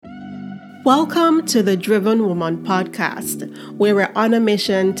Welcome to the Driven Woman podcast, where we're on a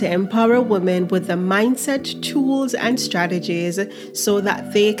mission to empower women with the mindset, tools, and strategies so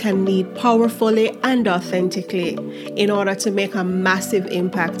that they can lead powerfully and authentically in order to make a massive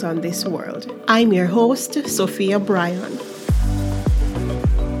impact on this world. I'm your host, Sophia Bryan.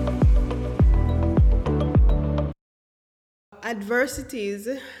 Adversities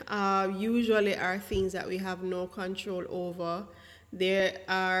usually are things that we have no control over. There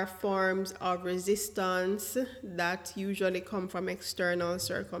are forms of resistance that usually come from external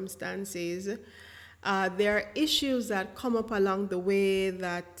circumstances. There are issues that come up along the way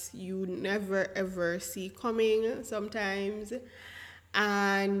that you never ever see coming sometimes,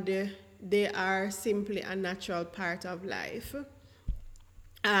 and they are simply a natural part of life.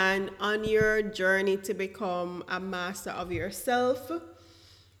 And on your journey to become a master of yourself,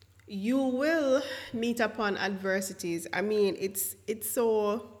 you will meet upon adversities. I mean, it's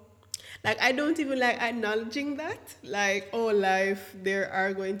so, like, I don't even like acknowledging that. Like, oh, life, there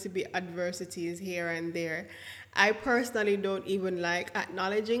are going to be adversities here and there. I personally don't even like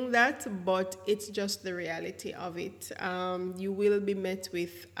acknowledging that, but it's just the reality of it. You will be met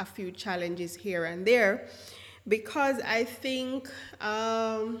with a few challenges here and there, because I think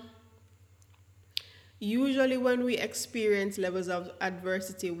usually when we experience levels of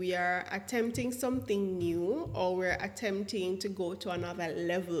adversity, we are attempting something new, or we're attempting to go to another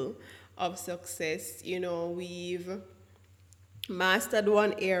level of success. You know, we've mastered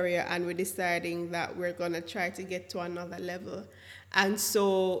one area and we're deciding that we're going to try to get to another level. And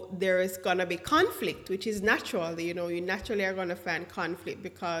so there is going to be conflict, which is natural. You know, you naturally are going to find conflict,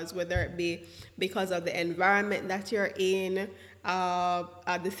 because whether it be because of the environment that you're in,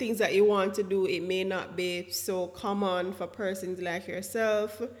 the things that you want to do, it may not be so common for persons like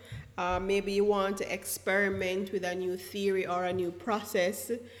yourself. Maybe you want to experiment with a new theory or a new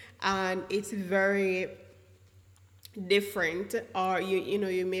process, and it's very different, or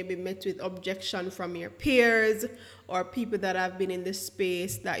you may be met with objection from your peers or people that have been in the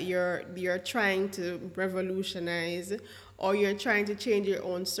space that you're trying to revolutionize, or you're trying to change your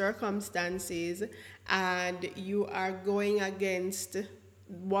own circumstances, and you are going against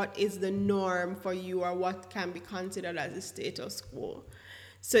what is the norm for you, or what can be considered as the status quo.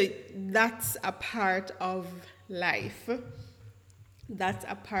 So that's a part of life.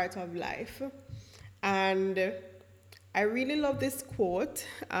 And I really love this quote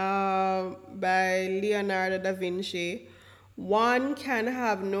by Leonardo da Vinci. One can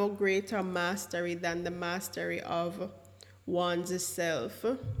have no greater mastery than the mastery of one's self.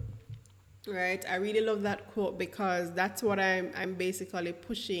 Right? I really love that quote, because that's what I'm basically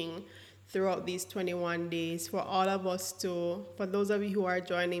pushing throughout these 21 days for all of us to, for those of you who are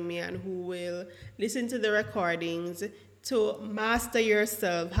joining me and who will listen to the recordings, to master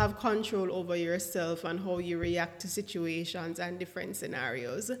yourself, have control over yourself and how you react to situations and different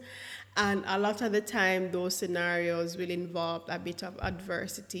scenarios. And a lot of the time, those scenarios will involve a bit of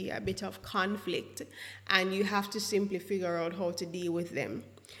adversity, a bit of conflict, and you have to simply figure out how to deal with them.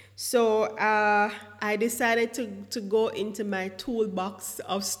 So I decided to go into my toolbox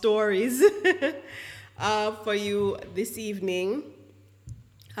of stories for you this evening.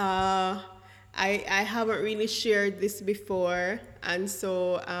 I haven't really shared this before, and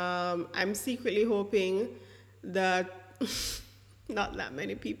so I'm secretly hoping that not that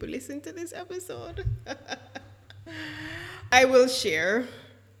many people listen to this episode. I will share.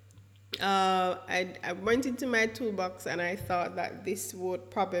 I went into my toolbox and I thought that this would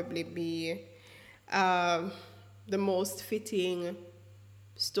probably be the most fitting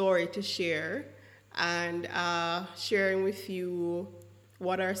story to share, and sharing with you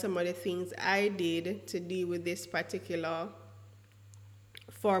what are some of the things I did to deal with this particular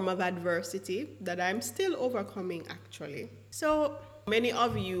form of adversity that I'm still overcoming, actually. So many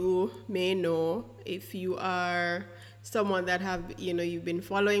of you may know, if you are someone that you've been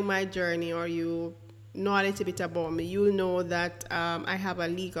following my journey, or you know a little bit about me, you know that I have a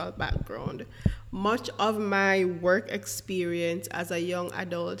legal background. Much of my work experience as a young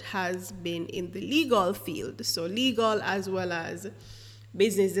adult has been in the legal field, so legal as well as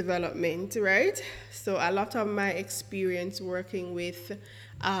business development, right? So a lot of my experience working with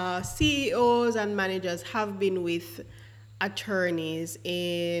CEOs and managers have been with attorneys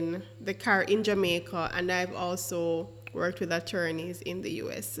in Jamaica, and I've also worked with attorneys in the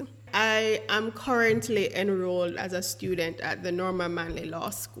US. I am currently enrolled as a student at the Norman Manley Law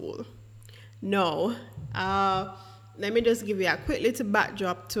School. Now, let me just give you a quick little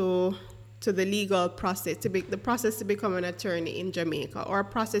backdrop to to the legal process, the process to become an attorney in Jamaica. Our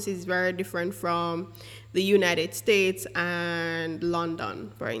process is very different from the United States and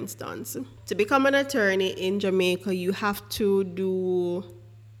London, for instance. To become an attorney in Jamaica, you have to do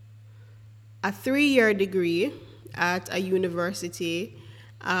a 3-year degree at a university.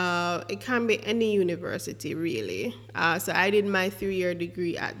 It can be any university, really. So I did my 3-year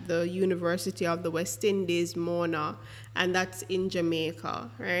degree at the University of the West Indies, Mona, and that's in Jamaica,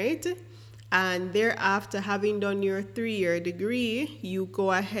 right? And thereafter, having done your 3-year degree, you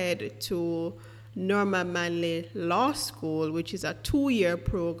go ahead to Norma Manley Law School, which is a 2-year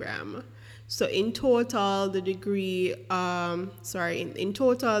program. So in total, the degree, in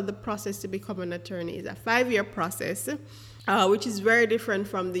total, the process to become an attorney is a 5-year process, which is very different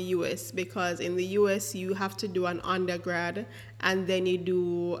from the U.S. because in the U.S. you have to do an undergrad and then you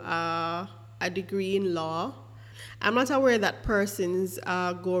do a degree in law. I'm not aware that persons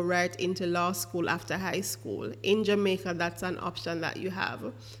go right into law school after high school. In Jamaica, that's an option that you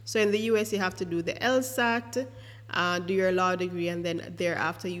have. So in the US, you have to do the LSAT, do your law degree, and then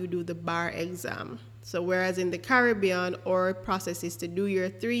thereafter you do the bar exam. So whereas in the Caribbean, our process is to do your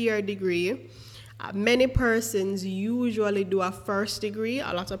 3-year degree. Many persons usually do a first degree.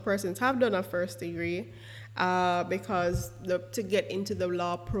 A lot of persons have done a first degree because to get into the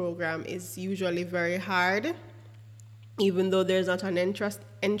law program is usually very hard, even though there's not an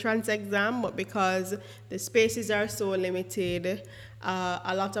entrance exam, but because the spaces are so limited,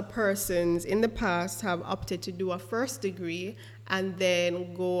 a lot of persons in the past have opted to do a first degree and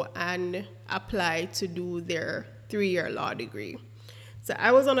then go and apply to do their 3-year law degree. So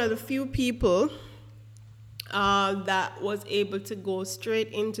I was one of the few people that was able to go straight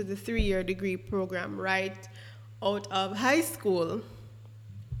into the 3-year degree program right out of high school.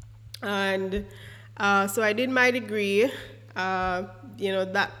 And so I did my degree.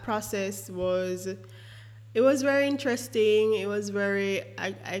 That process was very interesting.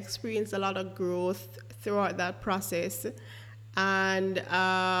 I experienced a lot of growth throughout that process. And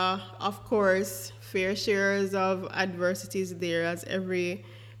of course, fair shares of adversities there, as every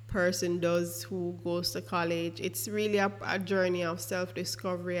person does who goes to college. It's really a journey of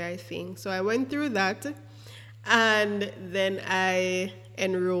self-discovery, I think. So I went through that, and then I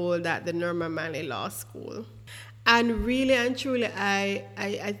enrolled at the Norma Manley Law School. And really and truly, I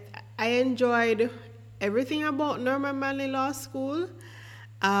enjoyed everything about Norma Manley Law School.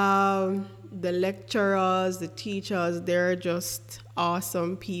 The lecturers, the teachers, they're just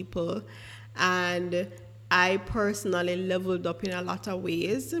awesome people. And I personally leveled up in a lot of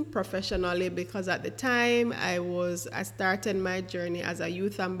ways professionally, because at the time I started my journey as a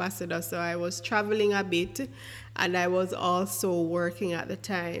youth ambassador, so I was traveling a bit and I was also working at the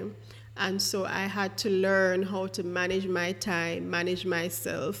time. And so I had to learn how to manage my time, manage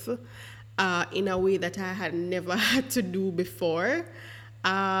myself in a way that I had never had to do before.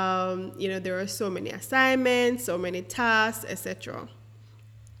 There were so many assignments, so many tasks, etc.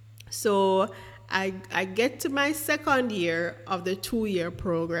 So I get to my second year of the 2-year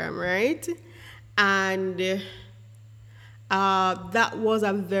program, right? And that was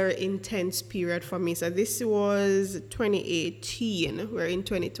a very intense period for me. So this was 2018. We're in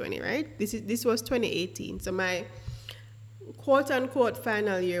 2020, right? This was 2018. So my quote-unquote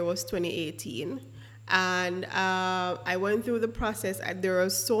final year was 2018. And I went through the process. There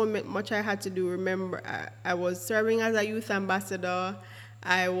was so much I had to do. Remember, I was serving as a youth ambassador.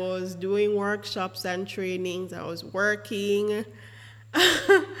 I was doing workshops and trainings. I was working.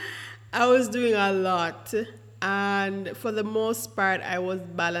 I was doing a lot. And for the most part, I was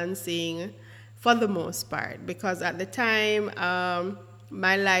balancing, because at the time,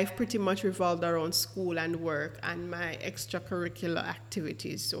 my life pretty much revolved around school and work and my extracurricular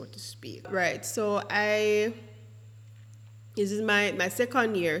activities, so to speak. Right, so this is my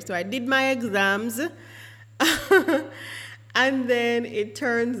second year. So I did my exams. And then it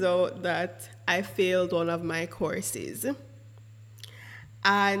turns out that I failed one of my courses.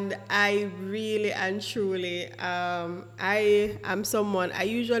 And I really and truly, I am someone, I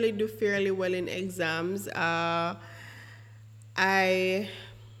usually do fairly well in exams. I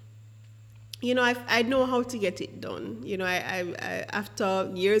know how to get it done. I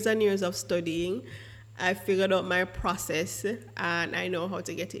after years and years of studying, I figured out my process and I know how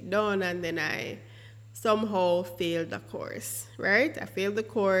to get it done. And then I somehow failed the course, right? I failed the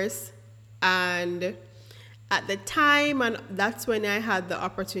course, and at the time, and that's when I had the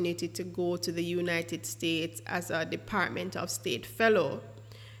opportunity to go to the United States as a Department of State fellow.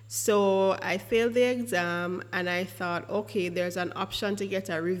 So I failed the exam, and I thought, okay, there's an option to get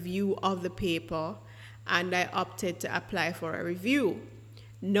a review of the paper, and I opted to apply for a review.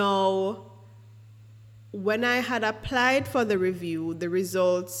 Now, when I had applied for the review, the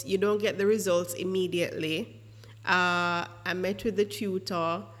results, you don't get the results immediately. I met with the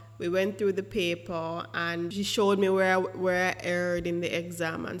tutor. We went through the paper and she showed me where I erred in the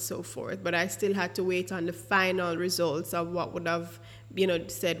exam and so forth. But I still had to wait on the final results of what would have,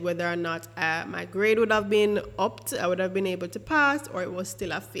 said whether or not my grade would have been upped, I would have been able to pass, or it was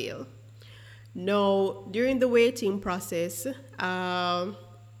still a fail. Now, during the waiting process,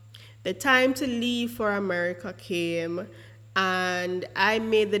 the time to leave for America came, and I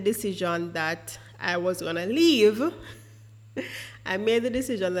made the decision that I was going to leave. I made the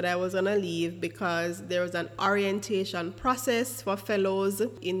decision that I was going to leave because there was an orientation process for fellows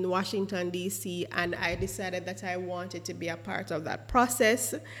in Washington, D.C., and I decided that I wanted to be a part of that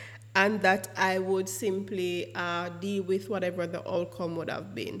process and that I would simply deal with whatever the outcome would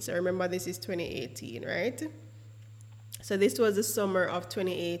have been. So remember, this is 2018, right? So this was the summer of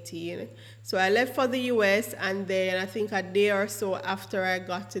 2018. So I left for the US, and then I think a day or so after I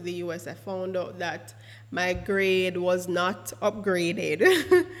got to the US, I found out that my grade was not upgraded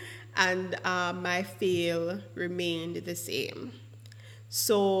and my fail remained the same.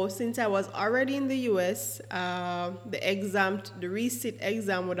 So since I was already in the US, the resit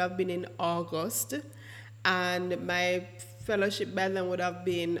exam would have been in August, and my fellowship by then would have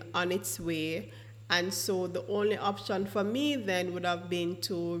been on its way. And so the only option for me then would have been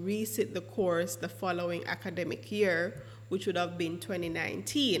to resit the course the following academic year, which would have been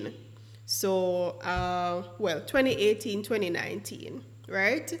 2019. So, 2018, 2019,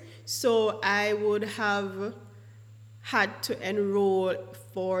 right? So I would have had to enroll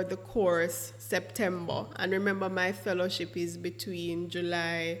for the course September. And remember, my fellowship is between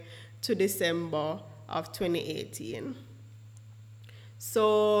July to December of 2018.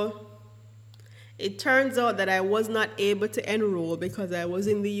 So it turns out that I was not able to enroll because I was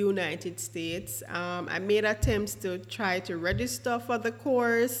in the United States. I made attempts to try to register for the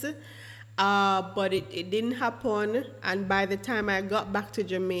course, but it didn't happen. And by the time I got back to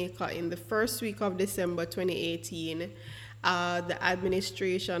Jamaica in the first week of December 2018, the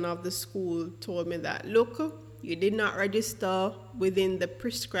administration of the school told me that, look, you did not register within the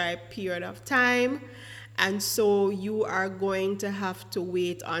prescribed period of time, and so you are going to have to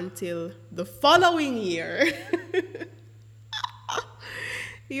wait until the following year.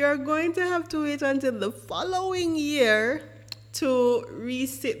 You are going to have to wait until the following year to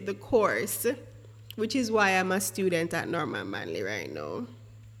resit the course, which is why I'm a student at Norman Manley right now.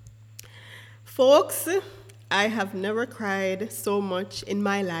 Folks, I have never cried so much in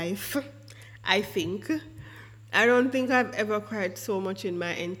my life, I think. I don't think I've ever cried so much in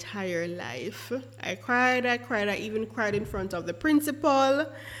my entire life. I cried. I even cried in front of the principal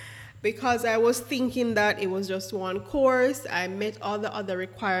because I was thinking that it was just one course. I met all the other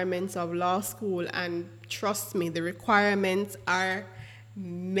requirements of law school, and trust me, the requirements are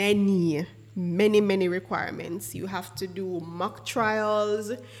many requirements. You have to do mock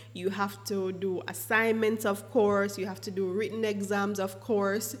trials, you have to do assignments, of course, you have to do written exams, of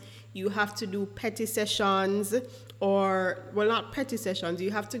course, you have to do petty sessions, not petty sessions,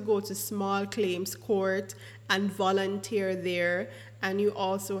 you have to go to small claims court and volunteer there, and you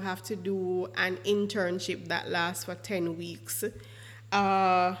also have to do an internship that lasts for 10 weeks.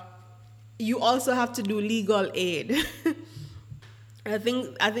 You also have to do legal aid. I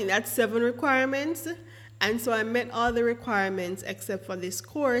think that's 7 requirements. And so I met all the requirements except for this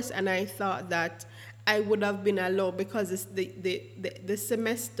course, and I thought that I would have been allowed because it's the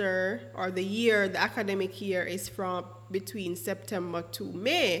semester or the academic year is from between September to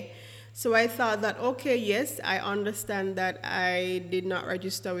May. So I thought that, okay, yes, I understand that I did not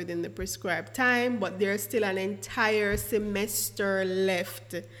register within the prescribed time, but there's still an entire semester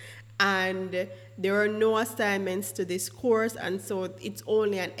left. And there are no assignments to this course, and so it's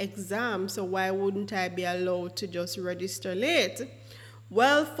only an exam, so why wouldn't I be allowed to just register late?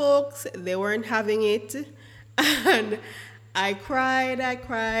 Well, folks, they weren't having it, and I cried. I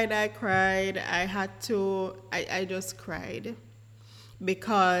just cried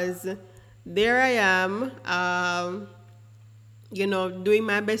because there I am, doing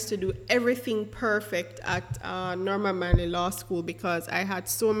my best to do everything perfect at Norman Manley Law School because I had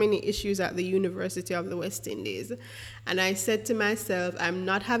so many issues at the University of the West Indies. And I said to myself, I'm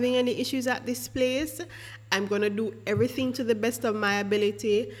not having any issues at this place. I'm going to do everything to the best of my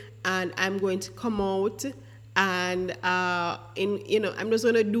ability, and I'm going to come out and, I'm just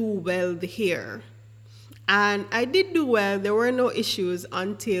going to do well here. And I did do well. There were no issues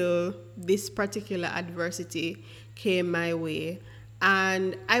until this particular adversity came my way.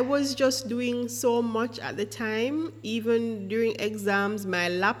 And I was just doing so much at the time. Even during exams, my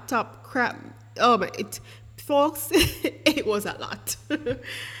laptop oh my, folks, it was a lot.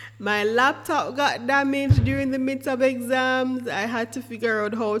 My laptop got damaged during the midst of exams. I had to figure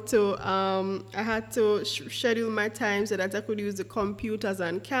out how to, I had to schedule my time so that I could use the computers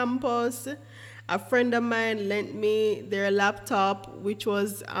on campus. A friend of mine lent me their laptop, which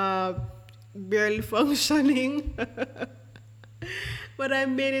was barely functioning. But I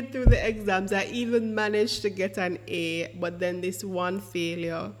made it through the exams. I even managed to get an A, but then this one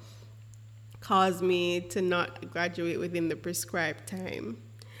failure caused me to not graduate within the prescribed time.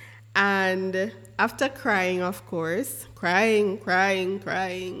 And after crying, of course, crying, I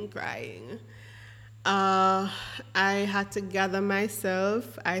had to gather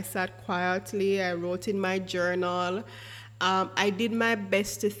myself. I sat quietly. I wrote in my journal. I did my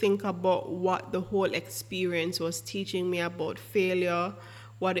best to think about what the whole experience was teaching me about failure,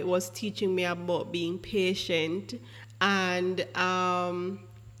 what it was teaching me about being patient, and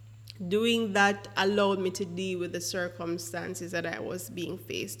doing that allowed me to deal with the circumstances that I was being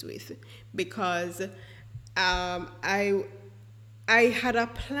faced with, because I had a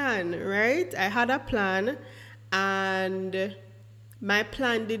plan, right? I had a plan, and my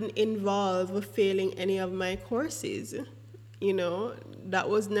plan didn't involve failing any of my courses. You know, that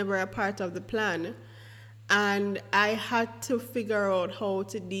was never a part of the plan. And I had to figure out how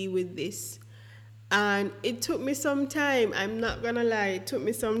to deal with this. And it took me some time. I'm not gonna lie, it took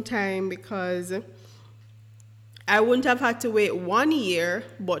me some time, because I wouldn't have had to wait 1 year,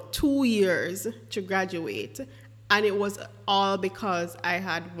 but 2 years to graduate. And it was all because I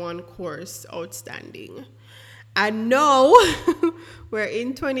had one course outstanding. And now we're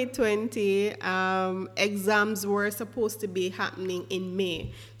in 2020. Exams were supposed to be happening in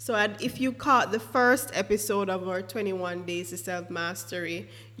May. So if you caught the first episode of our 21 Days to Self-Mastery,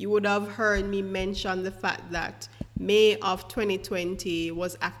 you would have heard me mention the fact that May of 2020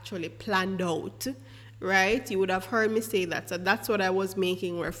 was actually planned out, right? You would have heard me say that. So that's what I was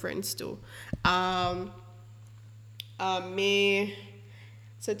making reference to. May...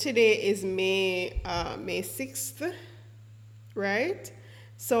 So today is May 6th, right?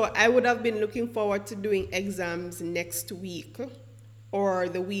 So I would have been looking forward to doing exams next week or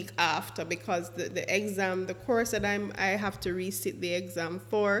the week after, because the exam, the course that I have to resit the exam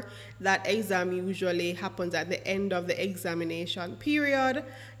for, that exam usually happens at the end of the examination period.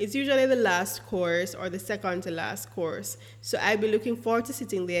 It's usually the last course or the second to last course. So I'll be looking forward to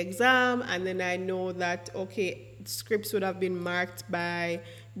sitting the exam, and then I know that, okay, scripts would have been marked by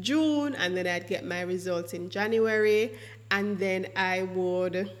June, and then I'd get my results in January, and then I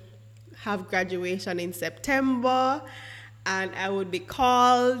would have graduation in September, and I would be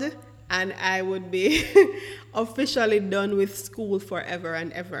called, and I would be officially done with school forever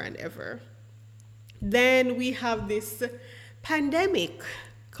and ever and ever. Then we have this pandemic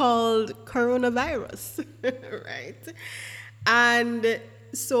called coronavirus, right? And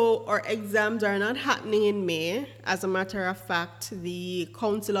so our exams are not happening in May. As a matter of fact, the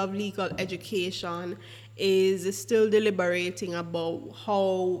Council of Legal Education is still deliberating about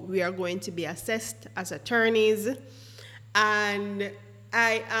how we are going to be assessed as attorneys. And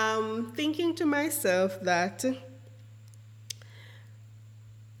I am thinking to myself that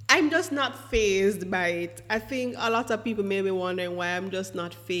I'm just not fazed by it. I think a lot of people may be wondering why I'm just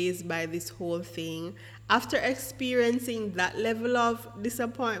not fazed by this whole thing. After experiencing that level of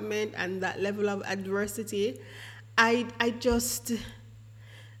disappointment and that level of adversity, I just,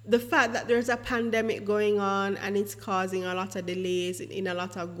 the fact that there's a pandemic going on and it's causing a lot of delays in a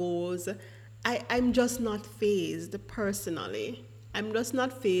lot of goals, I'm just not fazed personally. I'm just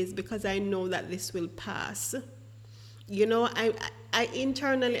not fazed because I know that this will pass. You know, I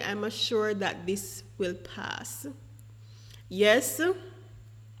internally, I'm assured that this will pass. Yes,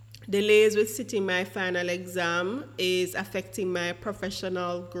 delays with sitting my final exam is affecting my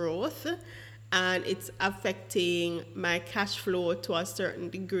professional growth, and it's affecting my cash flow to a certain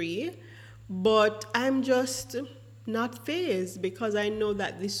degree. But I'm just not fazed because I know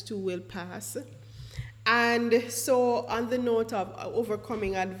that this too will pass. And so on the note of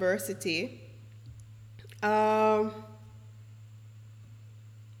overcoming adversity,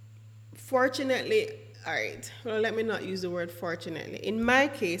 fortunately, all right, well, let me not use the word fortunately. In my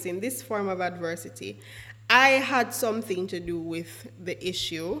case, in this form of adversity, I had something to do with the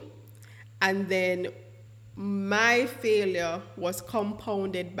issue, and then my failure was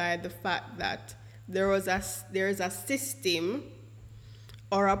compounded by the fact that there is a system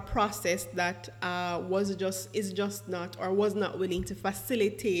or a process that was not willing to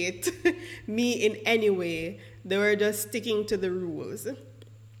facilitate me in any way. They were just sticking to the rules,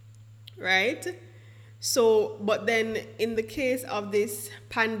 right? So, but then in the case of this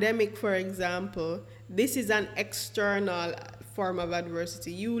pandemic, for example, this is an external form of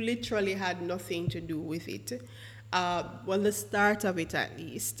adversity. You literally had nothing to do with it. Well, the start of it at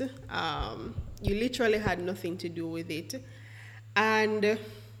least. You literally had nothing to do with it. And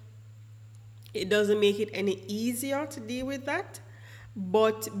it doesn't make it any easier to deal with that.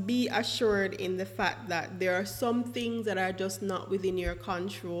 But be assured in the fact that there are some things that are just not within your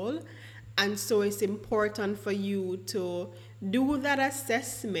control. And so it's important for you to do that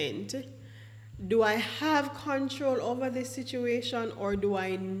assessment. Do I have control over this situation, or do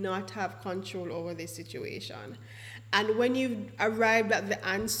I not have control over this situation? And when you've arrived at the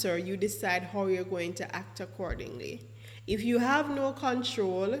answer, you decide how you're going to act accordingly. If you have no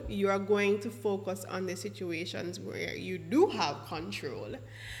control, you are going to focus on the situations where you do have control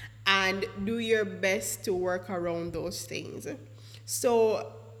and do your best to work around those things.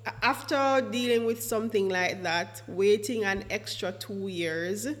 So, after dealing with something like that, waiting an extra 2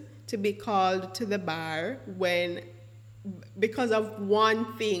 years to be called to the bar when, because of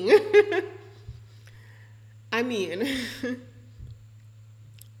one thing, I mean,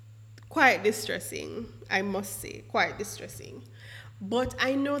 quite distressing, I must say, quite distressing. But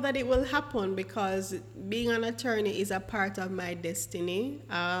I know that it will happen because being an attorney is a part of my destiny,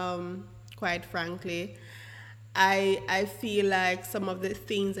 quite frankly. I feel like some of the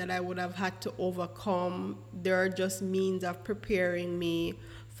things that I would have had to overcome, they're just means of preparing me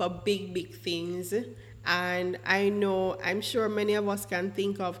for big, big things. And I know, I'm sure many of us can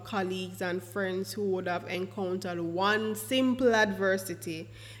think of colleagues and friends who would have encountered one simple adversity,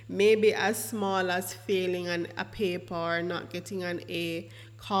 maybe as small as failing a paper or not getting an A,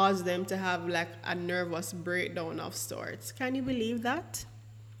 cause them to have like a nervous breakdown of sorts. Can you believe that?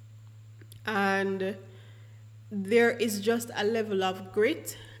 And there is just a level of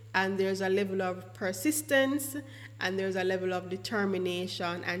grit, and there's a level of persistence, and there's a level of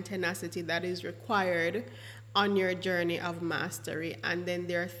determination and tenacity that is required on your journey of mastery. And then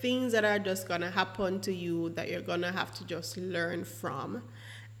there are things that are just going to happen to you that you're going to have to just learn from,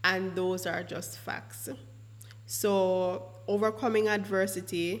 and those are just facts. So overcoming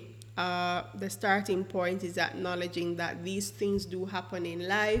adversity, the starting point is acknowledging that these things do happen in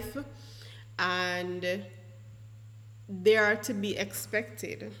life, and they are to be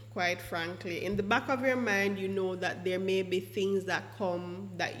expected, quite frankly. In the back of your mind, you know that there may be things that come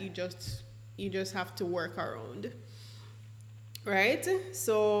that you just have to work around. Right?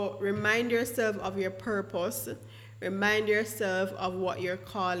 So remind yourself of your purpose. Remind yourself of what your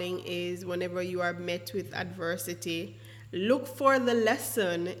calling is whenever you are met with adversity. Look for the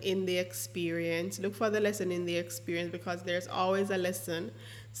lesson in the experience. Look for the lesson in the experience, because there's always a lesson.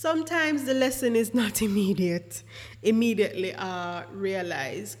 Sometimes the lesson is not immediately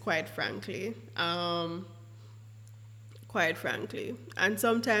realized, quite frankly. Quite frankly. And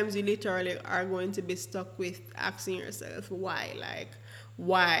sometimes you literally are going to be stuck with asking yourself, why? Like,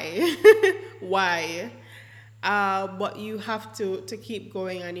 why? Why? But you have to keep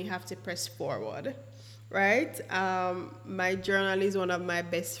going, and you have to press forward, right? My journal is one of my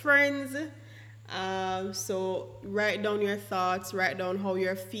best friends. So write down your thoughts, write down how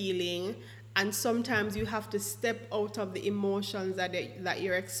you're feeling, and sometimes you have to step out of the emotions that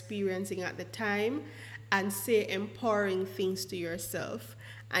you're experiencing at the time and say empowering things to yourself.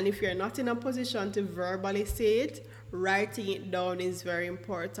 And if you're not in a position to verbally say it, writing it down is very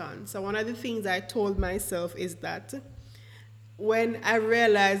important. So one of the things I told myself is that when I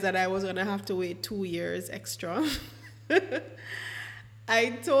realized that I was going to have to wait 2 years extra,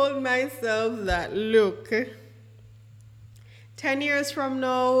 I told myself that, look, 10 years from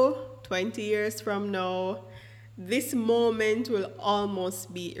now, 20 years from now, this moment will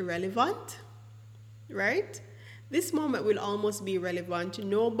almost be irrelevant, right? This moment will almost be irrelevant.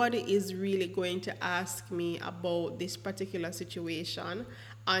 Nobody is really going to ask me about this particular situation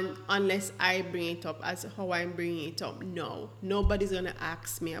unless I bring it up as how I'm bringing it up. No, nobody's going to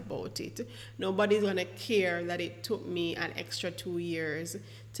ask me about it. Nobody's going to care that it took me an extra 2 years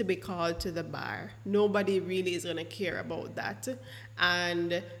to be called to the bar. Nobody really is going to care about that.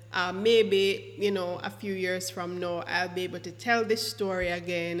 And maybe, a few years from now, I'll be able to tell this story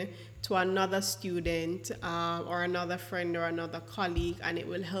again to another student or another friend or another colleague, and it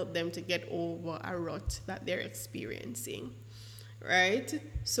will help them to get over a rut that they're experiencing. Right?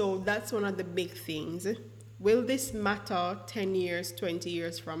 So that's one of the big things. Will this matter 10 years, 20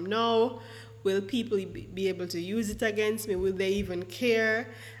 years from now? Will people be able to use it against me? Will they even care?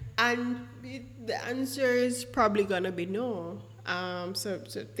 And the answer is probably going to be no. So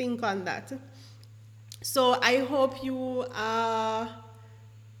think on that. So I hope you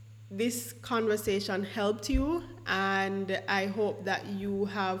this conversation helped you, and I hope that you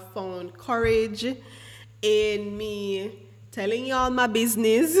have found courage in me telling you all my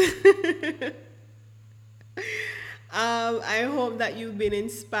business. I hope that you've been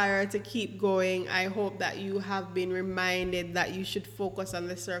inspired to keep going. I hope that you have been reminded that you should focus on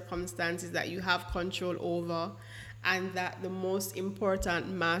the circumstances that you have control over, and that the most important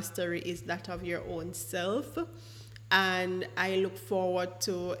mastery is that of your own self. And I look forward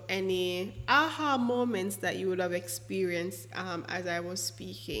to any aha moments that you would have experienced as I was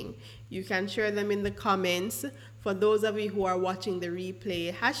speaking. You can share them in the comments. For those of you who are watching the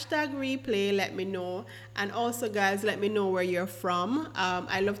replay, #replay, let me know. And also, guys, let me know where you're from.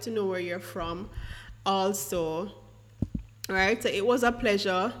 I love to know where you're from also. All right, so it was a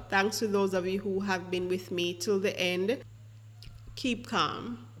pleasure. Thanks to those of you who have been with me till the end. Keep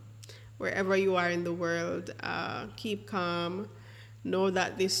calm. Wherever you are in the world, keep calm. Know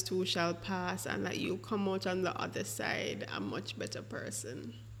that this too shall pass, and that you'll come out on the other side a much better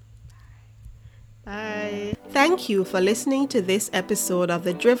person. Bye. Thank you for listening to this episode of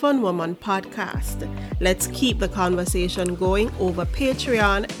the Driven Woman podcast. Let's keep the conversation going over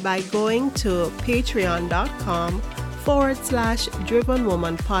Patreon by going to patreon.com/Driven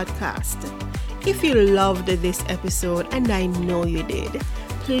Woman podcast. If you loved this episode, and I know you did,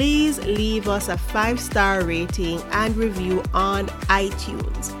 please leave us a 5-star rating and review on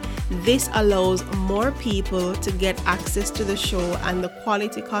iTunes. This allows more people to get access to the show and the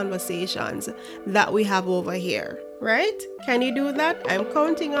quality conversations that we have over here, right? Can you do that? I'm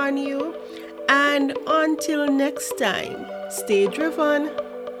counting on you. And until next time, stay driven.